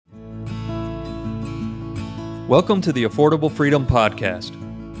Welcome to the Affordable Freedom Podcast.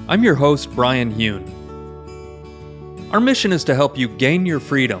 I'm your host, Brian Hune. Our mission is to help you gain your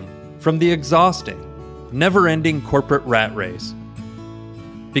freedom from the exhausting, never-ending corporate rat race.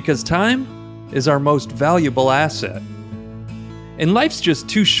 Because time is our most valuable asset. And life's just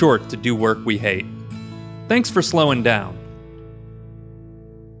too short to do work we hate. Thanks for slowing down.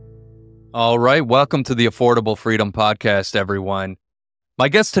 All right, welcome to the Affordable Freedom Podcast, everyone. My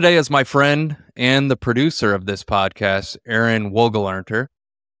guest today is my friend and the producer of this podcast, Ahron Wohlgelernter.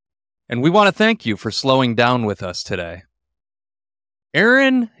 And we want to thank you for slowing down with us today.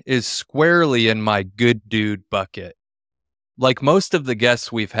 Ahron is squarely in my good dude bucket. Like most of the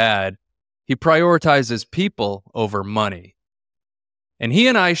guests we've had, he prioritizes people over money. And he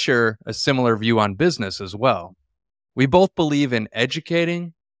and I share a similar view on business as well. We both believe in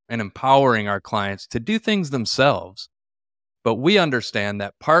educating and empowering our clients to do things themselves. But we understand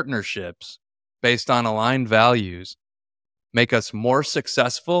that partnerships based on aligned values make us more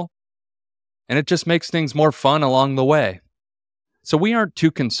successful, and it just makes things more fun along the way. So we aren't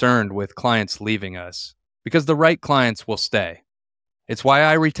too concerned with clients leaving us because the right clients will stay. It's why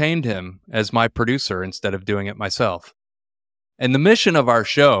I retained him as my producer instead of doing it myself. And the mission of our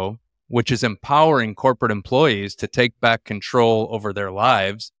show, which is empowering corporate employees to take back control over their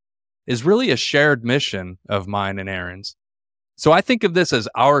lives, is really a shared mission of mine and Ahron's. So I think of this as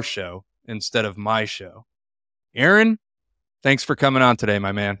our show instead of my show. Ahron, thanks for coming on today,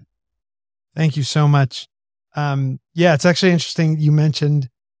 my man. Thank you so much. It's actually interesting you mentioned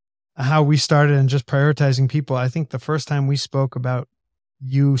how we started and just prioritizing people. I think the first time we spoke about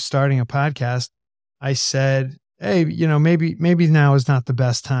you starting a podcast, I said, hey, maybe now is not the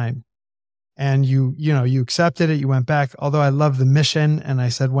best time. And you accepted it. You went back, although I love the mission. And I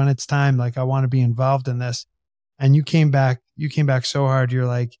said, when it's time, I want to be involved in this. And you came back so hard. You're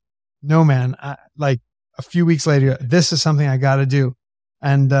like, no, man, a few weeks later, this is something I got to do.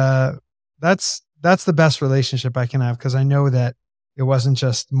 And that's the best relationship I can have, because I know that it wasn't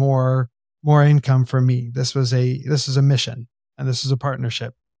just more income for me. This is a mission, and this is a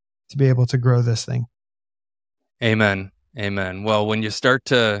partnership to be able to grow this thing. Amen. Amen. Well, when you start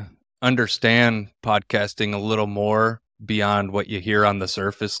to understand podcasting a little more beyond what you hear on the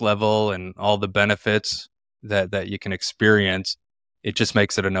surface level and all the benefits that you can experience, it just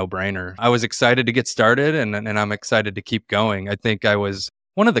makes it a no-brainer. I was excited to get started, and I'm excited to keep going. I think I was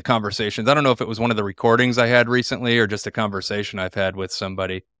one of the conversations, I don't know if it was one of the recordings I had recently or just a conversation I've had with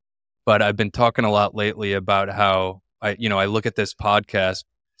somebody, but I've been talking a lot lately about how I look at this podcast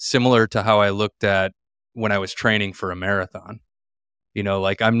similar to how I looked at when I was training for a marathon.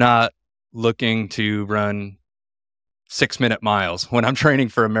 I'm not looking to run 6-minute miles when I'm training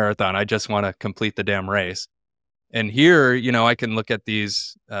for a marathon. I just want to complete the damn race. And here, I can look at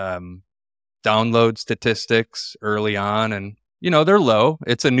these download statistics early on, and they're low.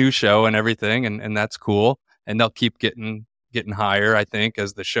 It's a new show and everything, and that's cool. And they'll keep getting higher, I think,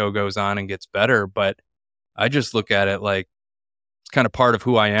 as the show goes on and gets better. But I just look at it like it's kind of part of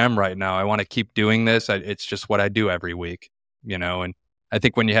who I am right now. I want to keep doing this. It's just what I do every week, and I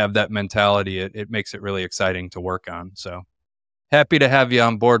think when you have that mentality, it makes it really exciting to work on. So happy to have you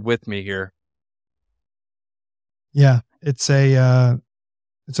on board with me here. Yeah, it's a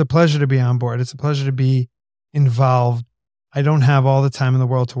pleasure to be on board. It's a pleasure to be involved. I don't have all the time in the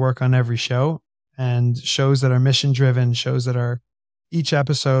world to work on every show, and shows that are mission driven, shows that are each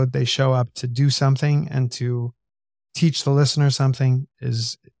episode, they show up to do something and to teach the listener something.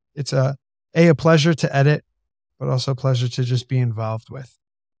 It's a pleasure to edit, but also a pleasure to just be involved with.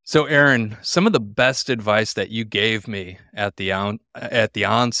 So Ahron, some of the best advice that you gave me at the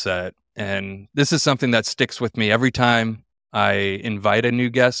onset, and this is something that sticks with me every time I invite a new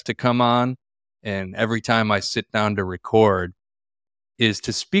guest to come on, and every time I sit down to record, is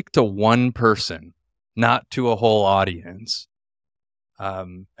to speak to one person, not to a whole audience.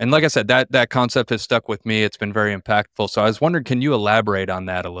 And like I said, that concept has stuck with me. It's been very impactful. So I was wondering, can you elaborate on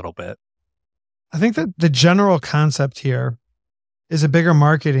that a little bit? I think that the general concept here is a bigger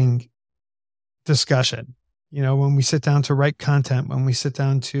marketing discussion. When we sit down to write content, when we sit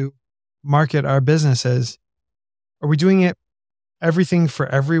down to market our businesses, are we doing it everything for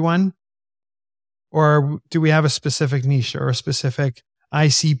everyone? Or do we have a specific niche or a specific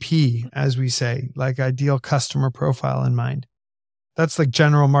ICP, as we say, like ideal customer profile in mind? That's like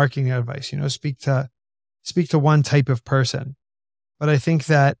general marketing advice, speak to one type of person. But I think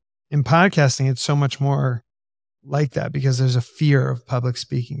that in podcasting, it's so much more like that, because there's a fear of public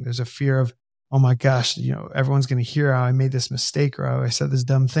speaking. There's a fear of, oh my gosh, everyone's going to hear how I made this mistake or how I said this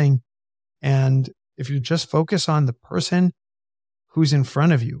dumb thing. And if you just focus on the person who's in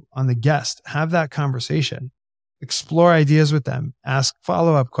front of you, on the guest, have that conversation, explore ideas with them, ask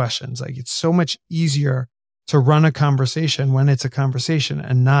follow-up questions. Like, it's so much easier to run a conversation when it's a conversation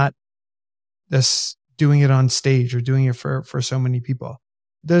and not this doing it on stage or doing it for so many people.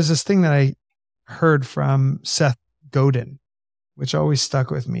 There's this thing that I heard from Seth Godin, which always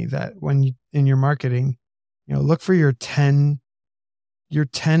stuck with me, that when you, in your marketing, look for your 10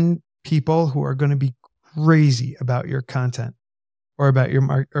 people who are going to be crazy about your content or about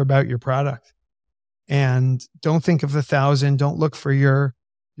your or about your product. And don't think of the 1,000. Don't look for your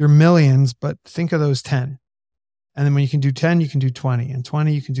millions, but think of those 10. And then when you can do 10, you can do 20, and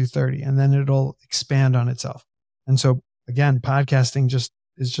 20, you can do 30, and then it'll expand on itself. And so again, podcasting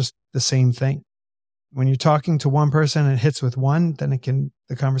is just the same thing. When you're talking to one person and it hits with one, then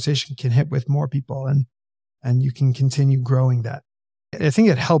the conversation can hit with more people, and you can continue growing that. I think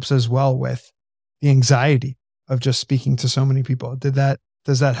it helps as well with the anxiety of just speaking to so many people.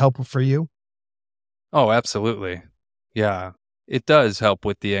 Does that help for you? Oh, absolutely. Yeah, it does help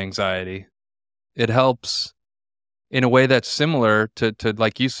with the anxiety. It helps in a way that's similar to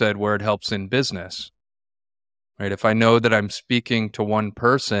like you said, where it helps in business, right? If I know that I'm speaking to one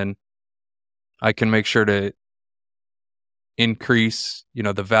person, I can make sure to increase,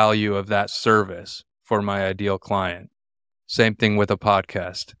 the value of that service for my ideal client. Same thing with a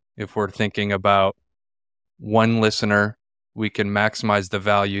podcast. If we're thinking about one listener, we can maximize the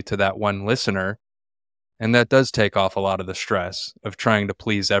value to that one listener. And that does take off a lot of the stress of trying to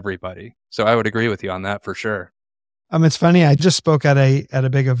please everybody. So I would agree with you on that for sure. It's funny. I just spoke at a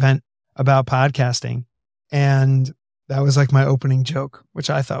big event about podcasting, and that was like my opening joke, which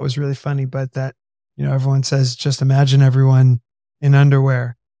I thought was really funny. But that, everyone says, just imagine everyone in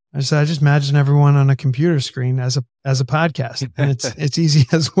underwear. I said, I just imagine everyone on a computer screen as a podcast, and it's easy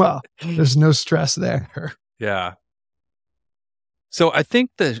as well. There's no stress there. Yeah. So I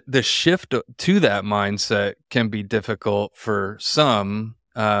think the shift to that mindset can be difficult for some,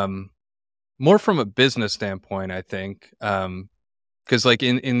 more from a business standpoint, I think, because like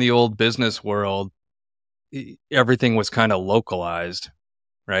in the old business world, everything was kind of localized,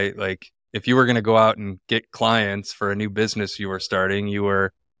 right? Like if you were going to go out and get clients for a new business you were starting, you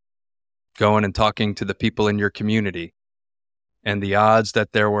were going and talking to the people in your community, and the odds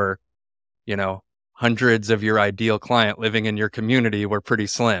that there were, hundreds of your ideal client living in your community were pretty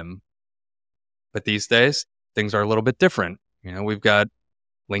slim. But these days, things are a little bit different. We've got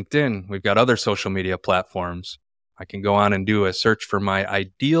LinkedIn, we've got other social media platforms. I can go on and do a search for my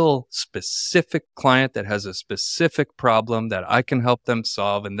ideal specific client that has a specific problem that I can help them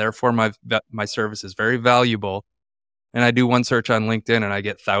solve, and therefore my service is very valuable. And I do one search on LinkedIn and I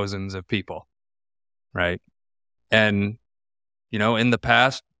get thousands of people, right? And, in the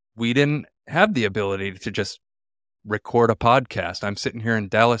past, we didn't have the ability to just record a podcast. I'm sitting here in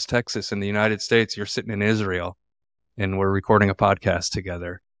Dallas, Texas, in the United States. You're sitting in Israel, and we're recording a podcast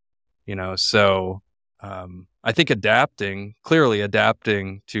together. So I think clearly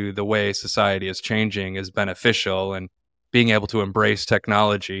adapting to the way society is changing is beneficial, and being able to embrace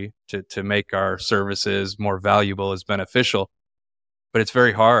technology to make our services more valuable is beneficial. But it's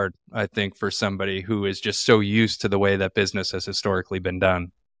very hard, I think, for somebody who is just so used to the way that business has historically been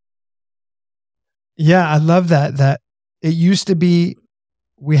done. Yeah, I love that it used to be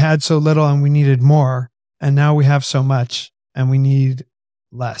we had so little and we needed more, and now we have so much and we need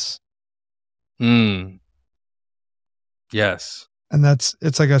less. Yes. And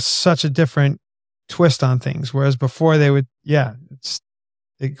it's like such a different twist on things. Whereas before they would,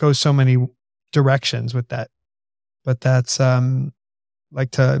 it goes so many directions with that. But that's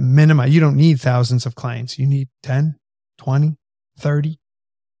like to minimize. You don't need thousands of clients. You need 10, 20, 30,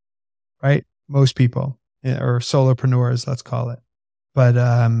 right? Most people, or solopreneurs, let's call it. But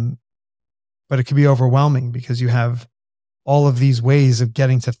it can be overwhelming because you have all of these ways of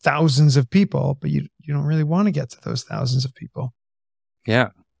getting to thousands of people, but you don't really want to get to those thousands of people. Yeah.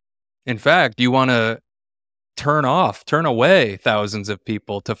 In fact, you want to turn away thousands of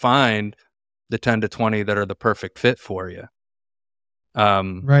people to find the 10 to 20 that are the perfect fit for you.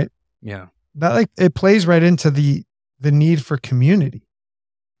 Right. Yeah. That it plays right into the need for community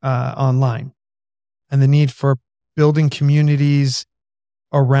online, and the need for building communities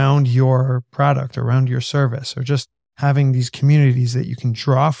around your product, around your service, or just having these communities that you can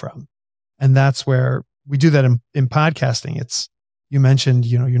draw from. And that's where we do that in podcasting. You mentioned,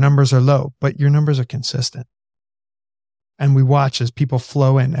 your numbers are low, but your numbers are consistent. And we watch as people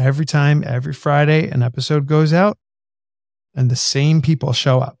flow in every Friday, an episode goes out, and the same people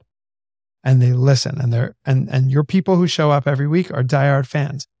show up and they listen, and your people who show up every week are diehard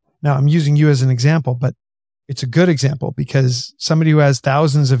fans. Now I'm using you as an example, but it's a good example because somebody who has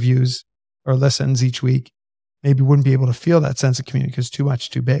thousands of views or listens each week maybe wouldn't be able to feel that sense of community because too much,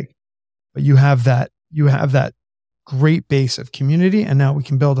 too big. But you have that great base of community, and now we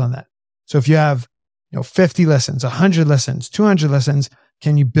can build on that. So if you have 50 listens, 100 listens, 200 listens,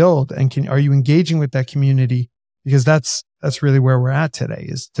 can you build and are you engaging with that community? Because that's really where we're at today,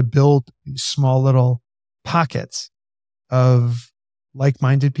 is to build these small little pockets of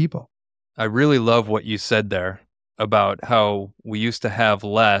like-minded people. I really love what you said there about how we used to have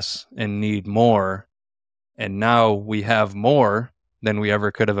less and need more, and now we have more than we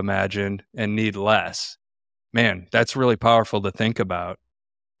ever could have imagined and need less. Man, that's really powerful to think about.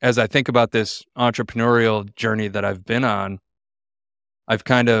 As I think about this entrepreneurial journey that I've been on, I've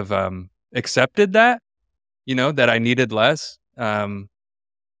kind of accepted that, that I needed less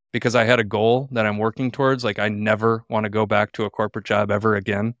because I had a goal that I'm working towards. Like, I never want to go back to a corporate job ever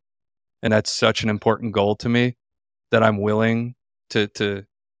again. And that's such an important goal to me that I'm willing to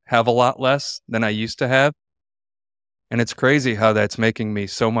have a lot less than I used to have. And it's crazy how that's making me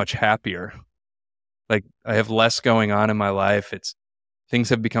so much happier. Like, I have less going on in my life. Things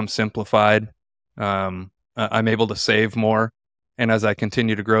have become simplified. I'm able to save more. And as I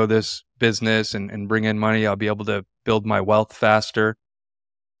continue to grow this business and bring in money, I'll be able to build my wealth faster.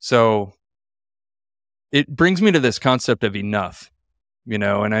 So it brings me to this concept of enough,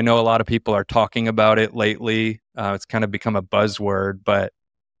 and I know a lot of people are talking about it lately. It's kind of become a buzzword, but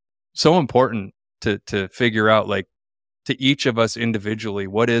so important to figure out, like, to each of us individually,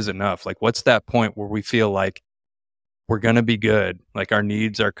 what is enough? Like, what's that point where we feel like we're going to be good, like our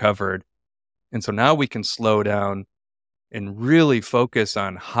needs are covered. And so now we can slow down and really focus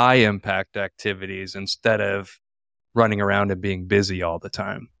on high impact activities instead of running around and being busy all the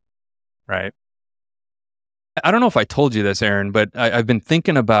time. Right. I don't know if I told you this, Ahron, but I've been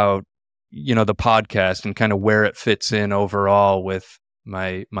thinking about, the podcast and kind of where it fits in overall with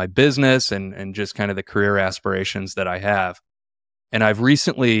my business and just kind of the career aspirations that I have. And I've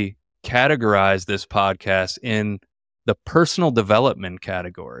recently categorized this podcast in the personal development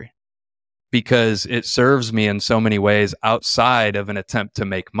category because it serves me in so many ways outside of an attempt to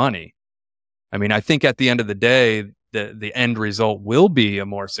make money. I mean, I think at the end of the day, the end result will be a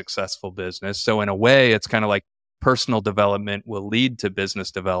more successful business. So in a way, it's kind of like personal development will lead to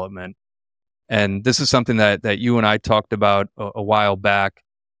business development. And this is something that you and I talked about a while back,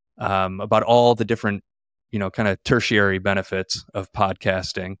 about all the different, kind of tertiary benefits of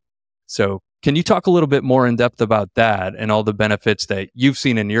podcasting. So can you talk a little bit more in depth about that and all the benefits that you've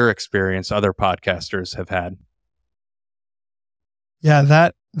seen in your experience other podcasters have had?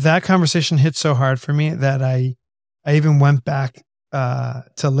 Yeah, that conversation hit so hard for me that I even went back to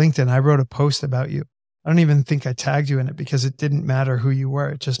LinkedIn. I wrote a post about you. I don't even think I tagged you in it because it didn't matter who you were.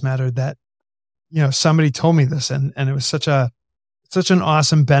 It just mattered that, somebody told me this, and it was such an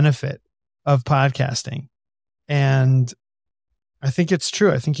awesome benefit of podcasting. And I think it's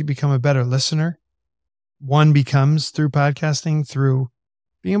true. I think you become a better listener. One becomes through podcasting, through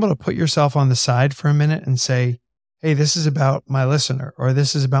being able to put yourself on the side for a minute and say, hey, this is about my listener, or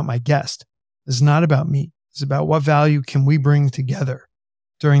this is about my guest. This is not about me. It's about what value can we bring together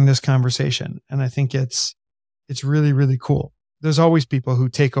during this conversation. And I think it's really, really cool. There's always people who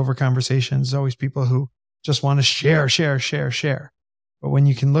take over conversations. There's always people who just want to share. But when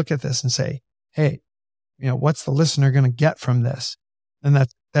you can look at this and say, hey, what's the listener going to get from this? And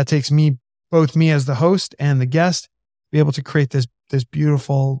that takes both me as the host and the guest, be able to create this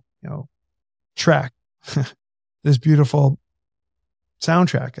beautiful, track, this beautiful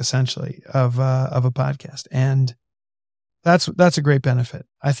soundtrack, essentially, of a podcast. And that's a great benefit.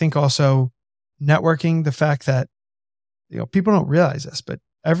 I think also networking, the fact that, people don't realize this, but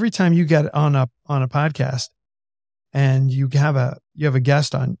every time you get on a podcast and you have a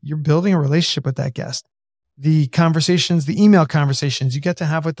guest on, you're building a relationship with that guest. The conversations, the email conversations you get to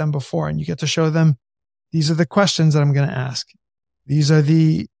have with them before, and you get to show them, these are the questions that I'm going to ask. This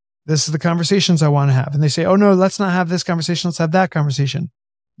is the conversations I want to have. And they say, oh no, let's not have this conversation. Let's have that conversation.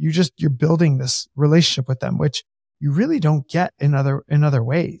 You're building this relationship with them, which you really don't get in other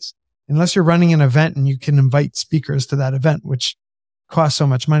ways, unless you're running an event and you can invite speakers to that event, which costs so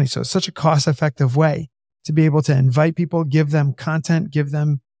much money. So it's such a cost-effective way to be able to invite people, give them content, give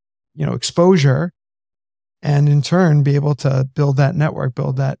them, exposure, and in turn be able to build that network,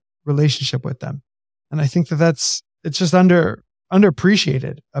 build that relationship with them. And I think it's just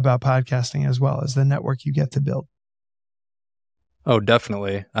underappreciated about podcasting, as well as the network you get to build. Oh,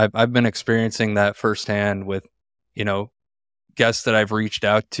 definitely. I've been experiencing that firsthand with, guests that I've reached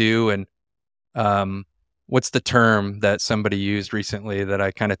out to. And what's the term that somebody used recently that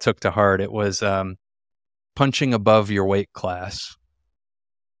I kind of took to heart? It was punching above your weight class,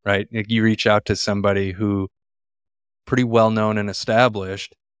 right? You reach out to somebody who pretty well known and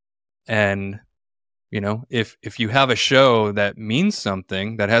established. And, if you have a show that means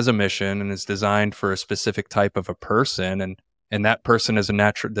something, that has a mission and is designed for a specific type of a person, and that person is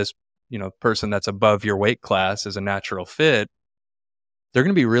person that's above your weight class is a natural fit, they're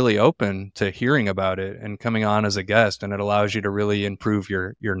going to be really open to hearing about it and coming on as a guest. And it allows you to really improve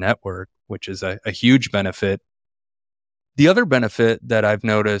your network, which is a huge benefit. The other benefit that I've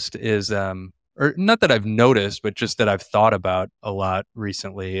noticed is, or not that I've noticed, but just that I've thought about a lot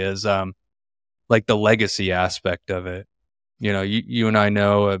recently is, like the legacy aspect of it. You and I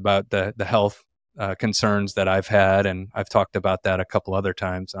know about the health concerns that I've had, and I've talked about that a couple other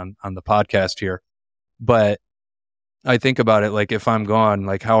times on the podcast here. But I think about it like, if I'm gone,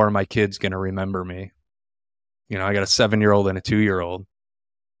 like, how are my kids going to remember me? I got a 7-year-old and a 2-year-old.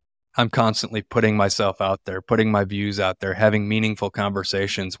 I'm constantly putting myself out there, putting my views out there, having meaningful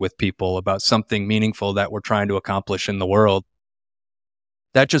conversations with people about something meaningful that we're trying to accomplish in the world.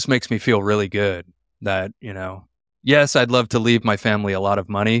 That just makes me feel really good that, yes, I'd love to leave my family a lot of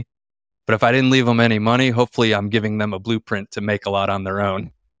money, but if I didn't leave them any money, hopefully I'm giving them a blueprint to make a lot on their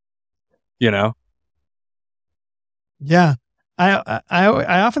own, Yeah. I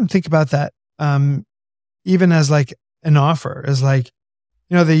often think about that, even as like an offer, is like,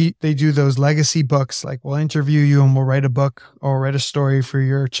 they do those legacy books, like, we'll interview you and we'll write a book or write a story for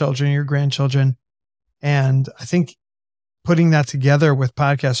your children, your grandchildren. And I think putting that together with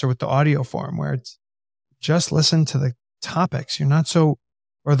podcasts or with the audio form, where it's just listen to the topics, you're not so,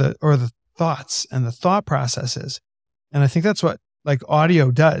 or the thoughts and the thought processes. And I think that's what like audio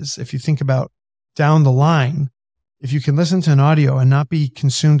does. If you think about down the line, if you can listen to an audio and not be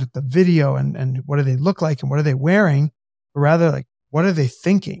consumed with the video and what do they look like and what are they wearing, but rather like, what are they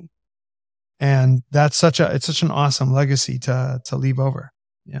thinking? And that's such an awesome legacy to leave over.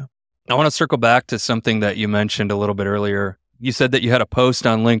 Yeah. I want to circle back to something that you mentioned a little bit earlier. You said that you had a post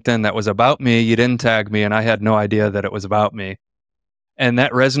on LinkedIn that was about me. You didn't tag me, and I had no idea that it was about me. And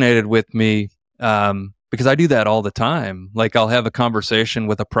that resonated with me because I do that all the time. Like, I'll have a conversation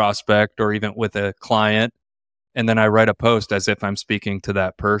with a prospect or even with a client, and then I write a post as if I'm speaking to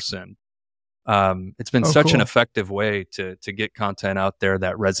that person. It's been such an effective way to get content out there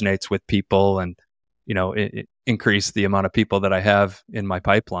that resonates with people and, it increase the amount of people that I have in my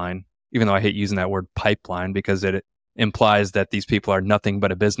pipeline, even though I hate using that word pipeline because it implies that these people are nothing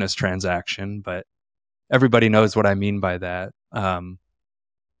but a business transaction, but everybody knows what I mean by that.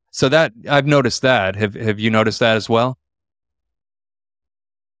 So that I've noticed that. Have you noticed that as well?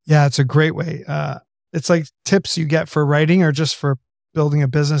 Yeah, it's a great way. It's like tips you get for writing or just for building a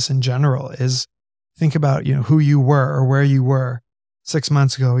business in general is think about, who you were or where you were 6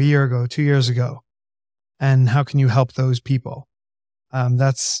 months ago, a year ago, 2 years ago, and how can you help those people?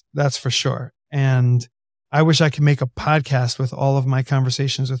 That's for sure. And I wish I could make a podcast with all of my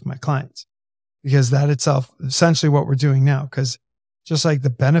conversations with my clients, because that itself, essentially what we're doing now, because just like the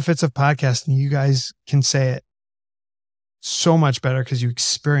benefits of podcasting, you guys can say it so much better because you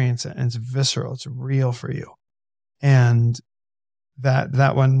experience it and it's visceral. It's real for you. And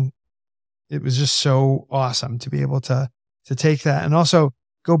that one, it was just so awesome to be able to take that and also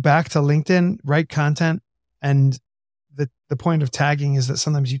go back to LinkedIn, write content. And the point of tagging is that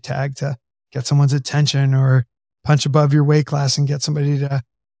sometimes you tag to get someone's attention or punch above your weight class and get somebody to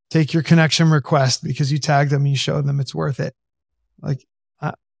take your connection request because you tagged them and you showed them it's worth it. Like,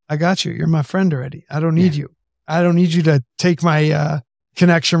 I got you. You're my friend already. I don't need you. I don't need you to take my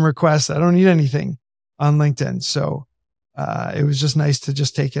connection request. I don't need anything on LinkedIn. So it was just nice to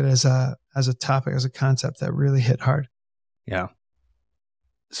just take it as a topic, as a concept that really hit hard. Yeah.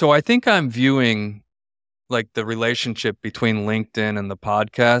 So I think I'm viewing like the relationship between LinkedIn and the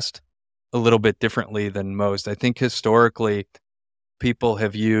podcast a little bit differently than most. I think historically people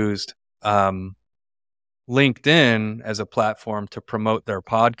have used LinkedIn as a platform to promote their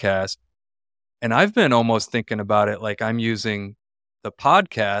podcast. And I've been almost thinking about it like I'm using the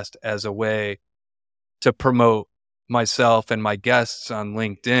podcast as a way to promote myself and my guests on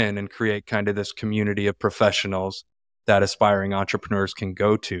LinkedIn and create kind of this community of professionals that aspiring entrepreneurs can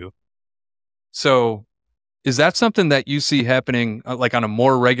go to. So is that something that you see happening like on a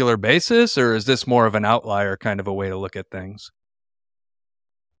more regular basis, or is this more of an outlier kind of a way to look at things?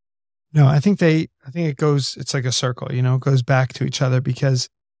 No, I think it's like a circle, it goes back to each other because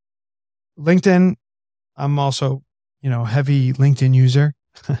LinkedIn, I'm also, heavy LinkedIn user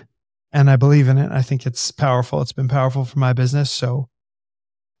and I believe in it. I think it's powerful. It's been powerful for my business. So,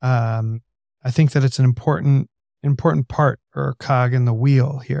 I think that it's an important part or cog in the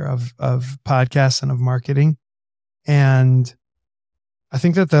wheel here of podcasts and of marketing. And I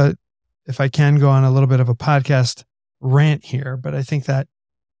think that if I can go on a little bit of a podcast rant here, but I think that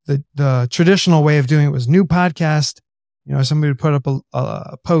the traditional way of doing it was new podcast. Somebody would put up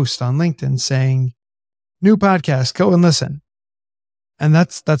a post on LinkedIn saying, new podcast, go and listen. And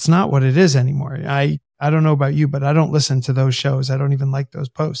that's not what it is anymore. I don't know about you, but I don't listen to those shows. I don't even like those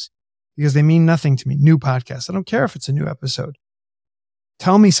posts because they mean nothing to me. New podcast. I don't care if it's a new episode.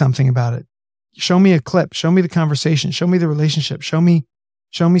 Tell me something about it. Show me a clip. Show me the conversation. Show me the relationship. Show me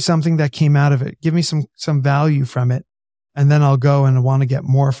something that came out of it. Give me some value from it. And then I'll go and want to get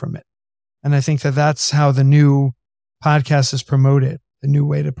more from it. And I think that that's how the new podcast is promoted, the new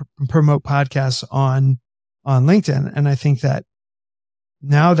way to promote podcasts on LinkedIn. And I think that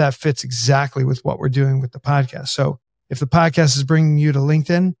now that fits exactly with what we're doing with the podcast. So if the podcast is bringing you to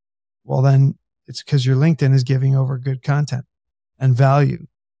LinkedIn, well, then it's because your LinkedIn is giving over good content and value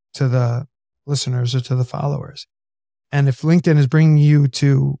to the listeners or to the followers. And if LinkedIn is bringing you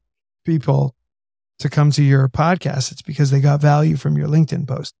to people to come to your podcast, it's because they got value from your LinkedIn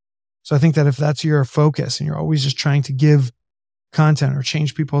post. So I think that if that's your focus and you're always just trying to give content or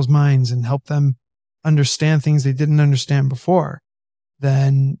change people's minds and help them understand things they didn't understand before,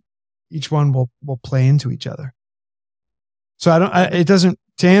 then each one will play into each other. So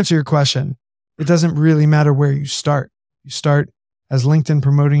to answer your question, it doesn't really matter where you start. You start as LinkedIn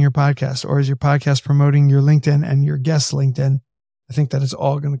promoting your podcast, or as your podcast promoting your LinkedIn and your guest LinkedIn. I think that it's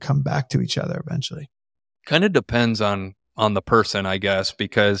all going to come back to each other eventually. Kind of depends on the person, I guess,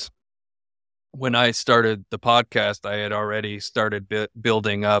 because when I started the podcast, I had already started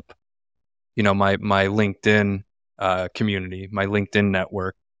building up, my LinkedIn community, my LinkedIn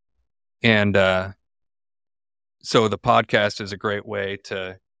network. And so the podcast is a great way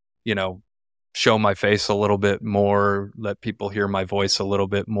to, show my face a little bit more, let people hear my voice a little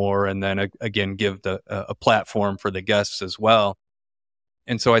bit more, and then again, give a platform for the guests as well.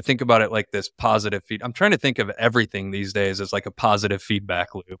 And so I think about it like this positive feed. I'm trying to think of everything these days as like a positive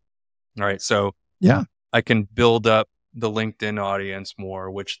feedback loop. All right. So yeah, I can build up the LinkedIn audience more,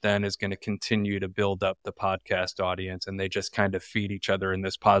 which then is going to continue to build up the podcast audience, and they just kind of feed each other in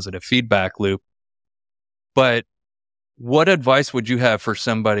this positive feedback loop. But what advice would you have for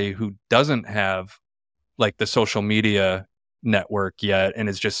somebody who doesn't have like the social media network yet and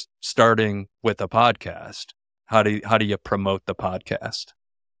is just starting with a podcast? How do you promote the podcast?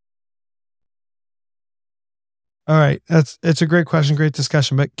 All right. It's a great question, great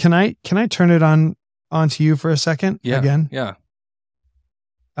discussion, but can I turn it onto you for a second? Yeah. Again? Yeah.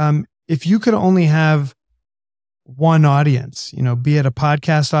 If you could only have one audience, be it a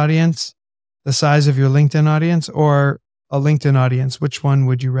podcast audience, the size of your LinkedIn audience, or a LinkedIn audience, which one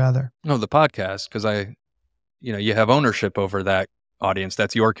would you rather? No, the podcast, because you have ownership over that audience.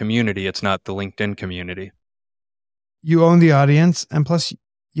 That's your community. It's not the LinkedIn community. You own the audience, and plus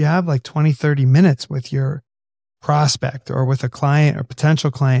you have like 20, 30 minutes with your prospect or with a client or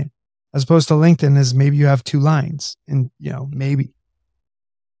potential client, as opposed to LinkedIn is maybe you have 2 lines and, maybe.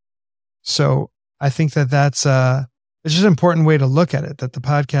 So I think that's it's just an important way to look at it, that the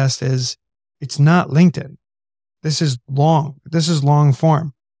podcast it's not LinkedIn. This is long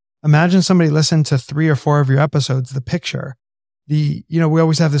form. Imagine somebody listened to 3 or 4 of your episodes, the picture, we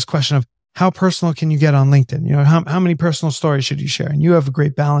always have this question of how personal can you get on LinkedIn? How many personal stories should you share? And you have a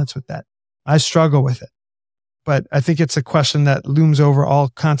great balance with that. I struggle with it, but I think it's a question that looms over all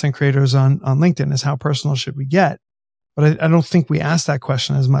content creators on LinkedIn is how personal should we get? But I don't think we ask that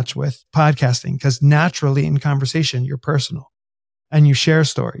question as much with podcasting, because naturally in conversation, you're personal and you share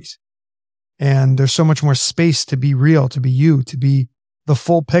stories. And there's so much more space to be real, to be you, to be the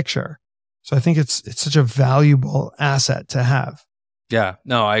full picture. So I think it's such a valuable asset to have. Yeah,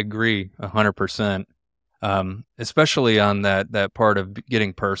 no, I agree 100%. Especially on that part of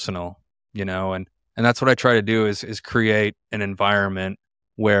getting personal, and that's what I try to do is create an environment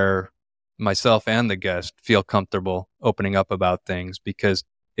where myself and the guest feel comfortable opening up about things, because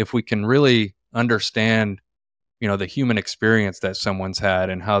if we can really understand the human experience that someone's had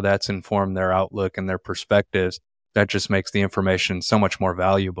and how that's informed their outlook and their perspectives, that just makes the information so much more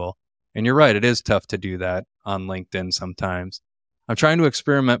valuable. And you're right, it is tough to do that on LinkedIn sometimes. I'm trying to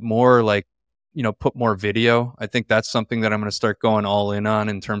experiment more, like, put more video. I think that's something that I'm going to start going all in on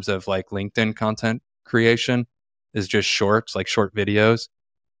in terms of like LinkedIn content creation, is just shorts, like short videos.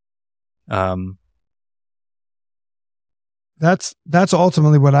 That's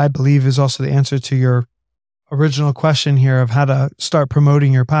ultimately what I believe is also the answer to your original question here of how to start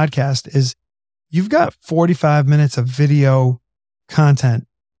promoting your podcast. Is you've got 45 minutes of video content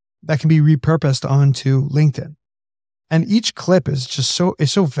that can be repurposed onto LinkedIn. And each clip is just so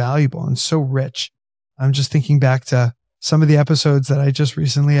valuable and so rich. I'm just thinking back to some of the episodes that I just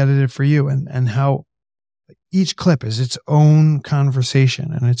recently edited for you and how each clip is its own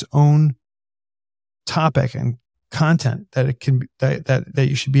conversation and its own topic and content that it can that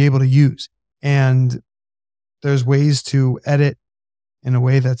you should be able to use. And there's ways to edit in a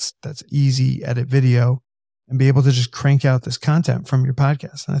way that's easy, edit video, and be able to just crank out this content from your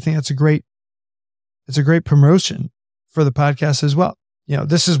podcast. And I think it's a great promotion for the podcast as well.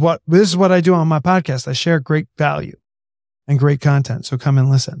 This is what I do on my podcast. I share great value and great content. So come and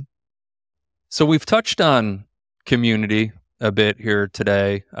listen. So we've touched on community a bit here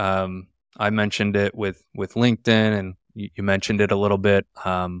today. I mentioned it with LinkedIn, and you mentioned it a little bit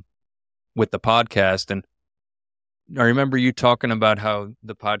with the podcast. And I remember you talking about how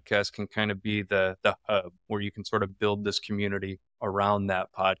the podcast can kind of be the hub where you can sort of build this community around that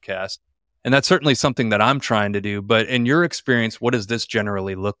podcast. And that's certainly something that I'm trying to do. But in your experience, what does this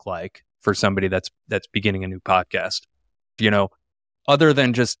generally look like for somebody that's beginning a new podcast? Other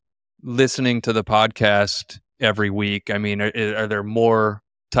than just listening to the podcast every week, I mean, are there more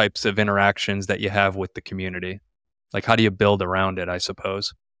types of interactions that you have with the community? Like, how do you build around it, I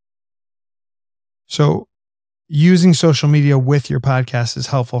suppose? So using social media with your podcast is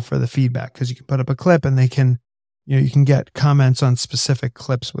helpful for the feedback, because you can put up a clip and they can, you can get comments on specific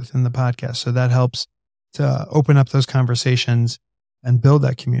clips within the podcast. So that helps to open up those conversations and build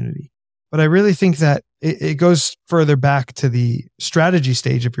that community. But I really think that it goes further back to the strategy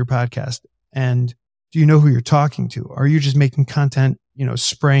stage of your podcast. And do you know who you're talking to? Are you just making content,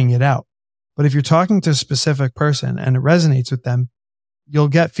 spraying it out? But if you're talking to a specific person and it resonates with them, you'll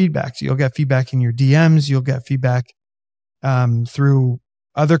get feedback. So you'll get feedback in your DMs. You'll get feedback through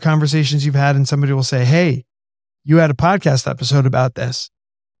other conversations you've had. And somebody will say, hey, you had a podcast episode about this.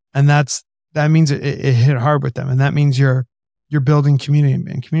 And that means it hit hard with them. And that means you're building community,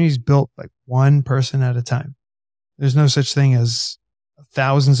 and community is built like one person at a time. There's no such thing as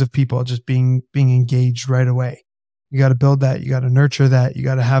thousands of people just being engaged right away. You got to build that. You got to nurture that. You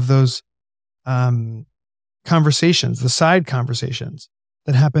got to have those conversations, the side conversations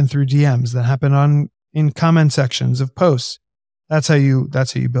that happen through DMs, that happen in comment sections of posts. That's how you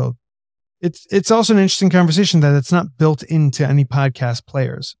build. It's also an interesting conversation that it's not built into any podcast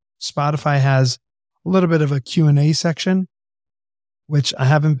players. Spotify has a little bit of a Q&A section, which I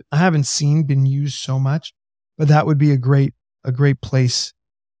haven't seen been used so much, but that would be a great place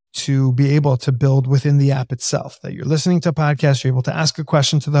to be able to build within the app itself. That you're listening to a podcast, you're able to ask a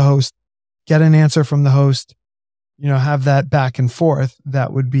question to the host, get an answer from the host, have that back and forth.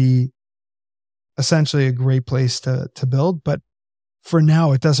 That would be essentially a great place to build. But for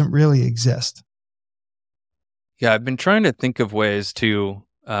now, it doesn't really exist. Yeah, I've been trying to think of ways to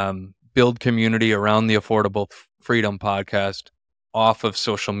build community around the Affordable Freedom podcast off of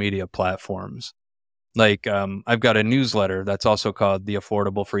social media platforms. Like, I've got a newsletter that's also called the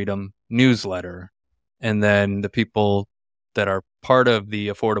Affordable Freedom Newsletter. And then the people that are part of the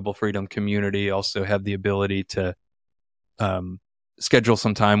Affordable Freedom community also have the ability to schedule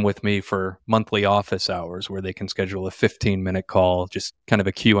some time with me for monthly office hours, where they can schedule a 15-minute call, just kind of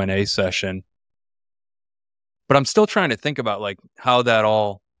a Q&A session. But I'm still trying to think about like how that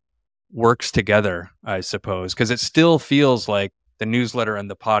all works together, I suppose, because it still feels like the newsletter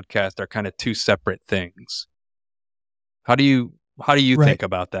and the podcast are kind of two separate things. How do you think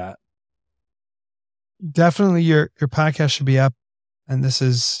about that? Definitely your podcast should be up, and this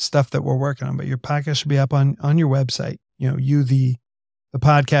is stuff that we're working on, but your podcast should be up on your website. The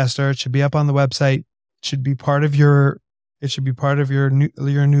podcaster, it should be up on the website. It should be part of your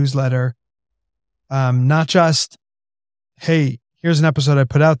newsletter. Not just, hey, here's an episode I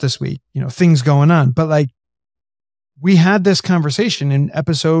put out this week, things going on, but like, we had this conversation in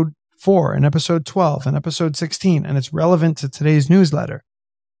episode 4 and episode 12 and episode 16, and it's relevant to today's newsletter.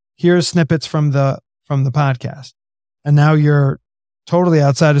 Here's snippets from the podcast. And now you're totally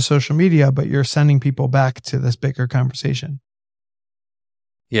outside of social media, but you're sending people back to this bigger conversation.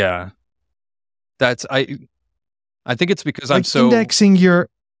 Yeah. I think it's because like I'm so indexing your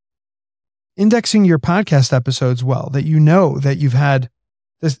podcast episodes well, that that you've had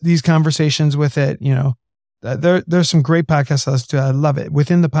these conversations with it. There's some great podcasts I listen to. I love it.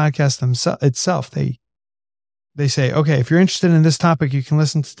 Within the podcast itself, they say, okay, if you're interested in this topic, you can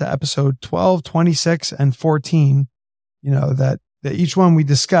listen to episode 12, 26, and 14. That each one we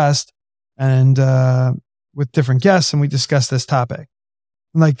discussed, and with different guests, and we discussed this topic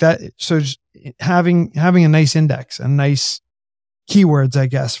like that. So just having a nice index and nice keywords, I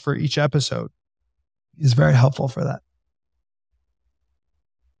guess, for each episode is very helpful for that.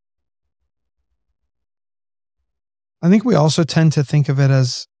 I think we also tend to think of it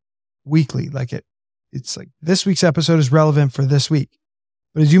as weekly, like it's like this week's episode is relevant for this week.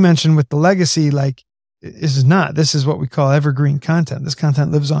 But as you mentioned with the legacy, like This is not. This is what we call evergreen content. This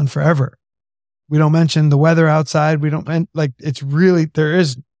content lives on forever. We don't mention the weather outside. We don't it's really,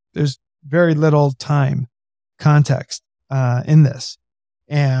 there's very little time context in this.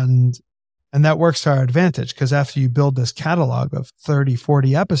 And that works to our advantage, because after you build this catalog of 30,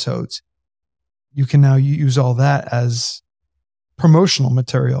 40 episodes, you can now use all that as promotional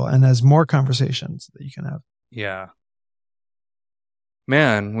material and as more conversations that you can have. Yeah.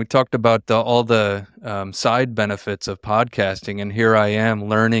 Man, we talked about all the side benefits of podcasting, and here I am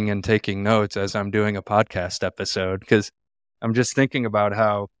learning and taking notes as I'm doing a podcast episode, because I'm just thinking about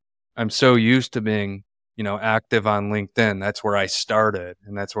how I'm so used to being, active on LinkedIn. That's where I started,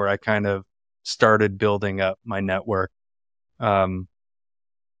 and that's where I kind of started building up my network. And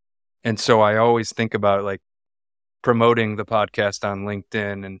so I always think about like promoting the podcast on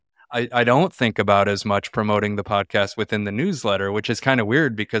LinkedIn, and I don't think about as much promoting the podcast within the newsletter, which is kind of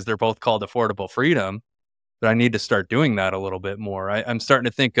weird because they're both called Affordable Freedom, but I need to start doing that a little bit more. I'm starting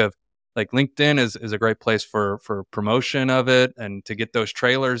to think of like LinkedIn is a great place for promotion of it, and to get those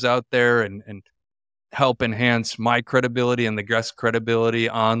trailers out there and help enhance my credibility and the guest credibility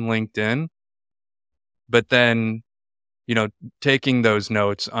on LinkedIn. But then, taking those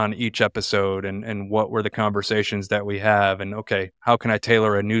notes on each episode and what were the conversations that we have, and okay, how can I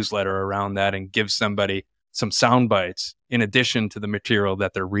tailor a newsletter around that and give somebody some sound bites in addition to the material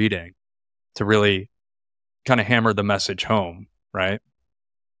that they're reading to really kind of hammer the message home, right?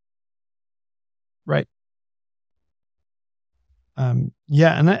 Right.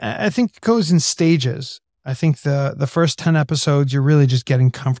 Yeah, and I think it goes in stages. I think the first 10 episodes, you're really just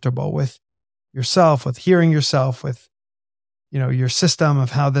getting comfortable with yourself, with hearing yourself, with your system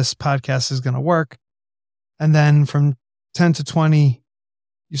of how this podcast is going to work. And then from 10 to 20,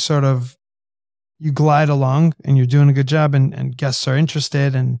 you glide along and you're doing a good job, and guests are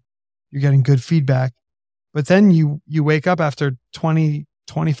interested and you're getting good feedback. But then you wake up after 20,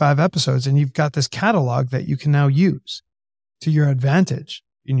 25 episodes and you've got this catalog that you can now use to your advantage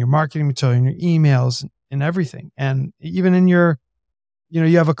in your marketing material, in your emails, and everything. And even in you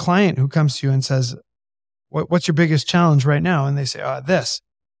have a client who comes to you and says, what's your biggest challenge right now? And they say, this.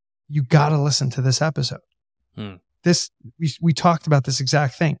 You got to listen to this episode. We talked about this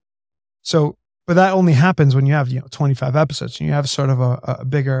exact thing. So, but that only happens when you have 25 episodes and you have sort of a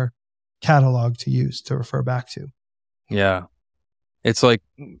bigger catalog to use to refer back to. Yeah, it's like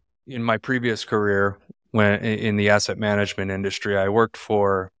in my previous career, when in the asset management industry, I worked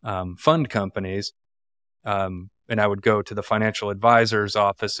for fund companies, and I would go to the financial advisors'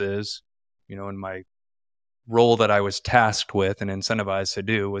 offices. In my role that I was tasked with and incentivized to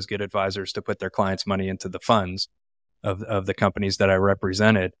do was get advisors to put their clients' money into the funds of the companies that I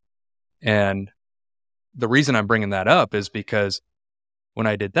represented. And the reason I'm bringing that up is because when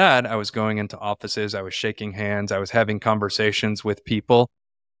I did that, I was going into offices, I was shaking hands, I was having conversations with people.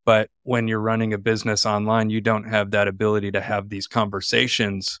 But when you're running a business online, you don't have that ability to have these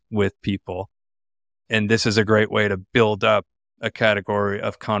conversations with people. And this is a great way to build up a category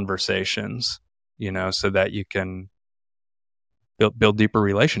of conversations, so that you can build deeper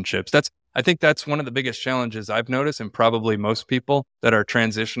relationships. I think that's one of the biggest challenges I've noticed, and probably most people that are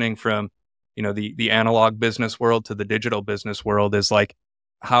transitioning from, the analog business world to the digital business world, is like,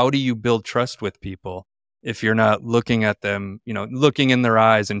 how do you build trust with people if you're not looking at them, looking in their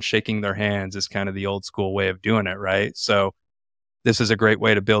eyes and shaking their hands is kind of the old school way of doing it, right? So this is a great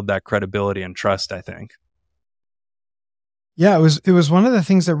way to build that credibility and trust, I think. Yeah, it was one of the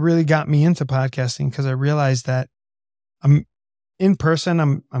things that really got me into podcasting, because I realized that I'm in person.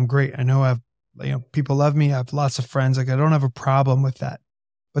 I'm great. I know people love me. I have lots of friends. Like, I don't have a problem with that.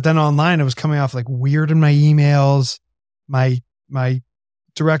 But then online, it was coming off like weird in my emails. My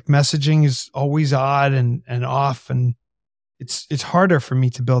direct messaging is always odd and off, and it's harder for me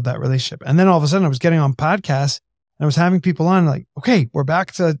to build that relationship. And then all of a sudden, I was getting on podcasts and I was having people on, like, okay, we're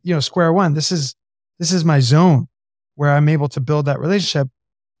back to square one. This is my zone where I'm able to build that relationship.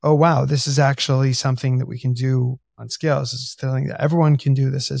 Oh, wow, this is actually something that we can do on scale. This is something that everyone can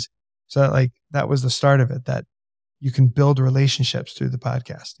do. That was the start of it, that you can build relationships through the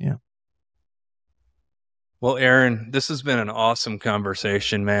podcast. Yeah. Well, Ahron, this has been an awesome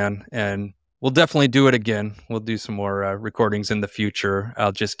conversation, man. And we'll definitely do it again. We'll do some more recordings in the future.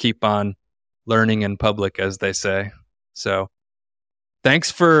 I'll just keep on learning in public, as they say. So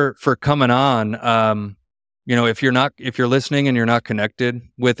thanks for coming on. If you're listening and you're not connected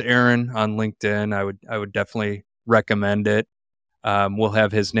with Ahron on LinkedIn, I would definitely recommend it. We'll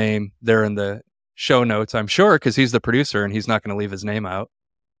have his name there in the show notes, I'm sure, because he's the producer and he's not going to leave his name out.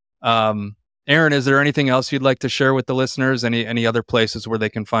 Ahron, is there anything else you'd like to share with the listeners? Any other places where they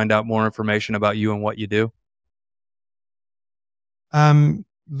can find out more information about you and what you do?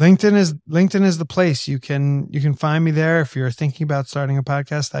 LinkedIn is the place. You can find me there if you're thinking about starting a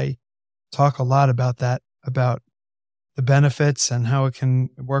podcast. I talk a lot about that, about the benefits and how it can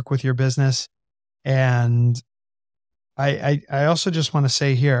work with your business. And I also just want to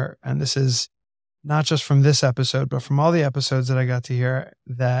say here, and this is not just from this episode, but from all the episodes that I got to hear,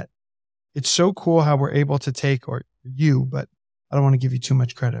 that it's so cool how we're able to take, or you, but I don't want to give you too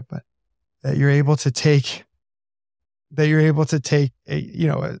much credit, but that you're able to take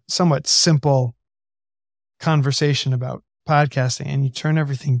a somewhat simple conversation about podcasting and you turn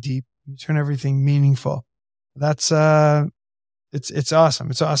everything deep, you turn everything meaningful. That's it's awesome.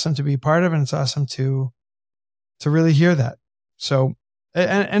 It's awesome to be part of, and it's awesome to really hear that. So,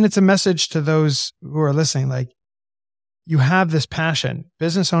 and it's a message to those who are listening. Like, you have this passion.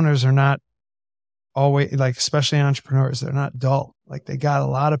 Business owners are not always, like, especially entrepreneurs, they're not dull. Like, they got a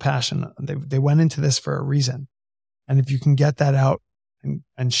lot of passion. They went into this for a reason. And if you can get that out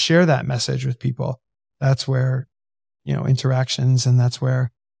and share that message with people, that's where, interactions, and that's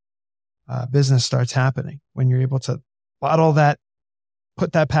where business starts happening, when you're able to bottle that,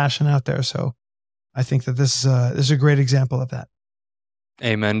 put that passion out there. So I think that this is a great example of that.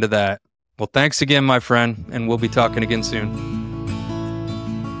 Amen to that. Well, thanks again, my friend, and we'll be talking again soon.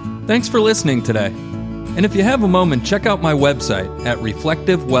 Thanks for listening today. And if you have a moment, check out my website at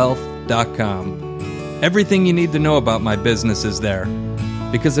reflectivewealth.com. Everything you need to know about my business is there.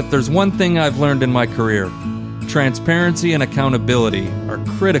 Because if there's one thing I've learned in my career, transparency and accountability are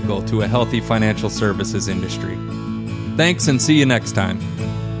critical to a healthy financial services industry. Thanks, and see you next time.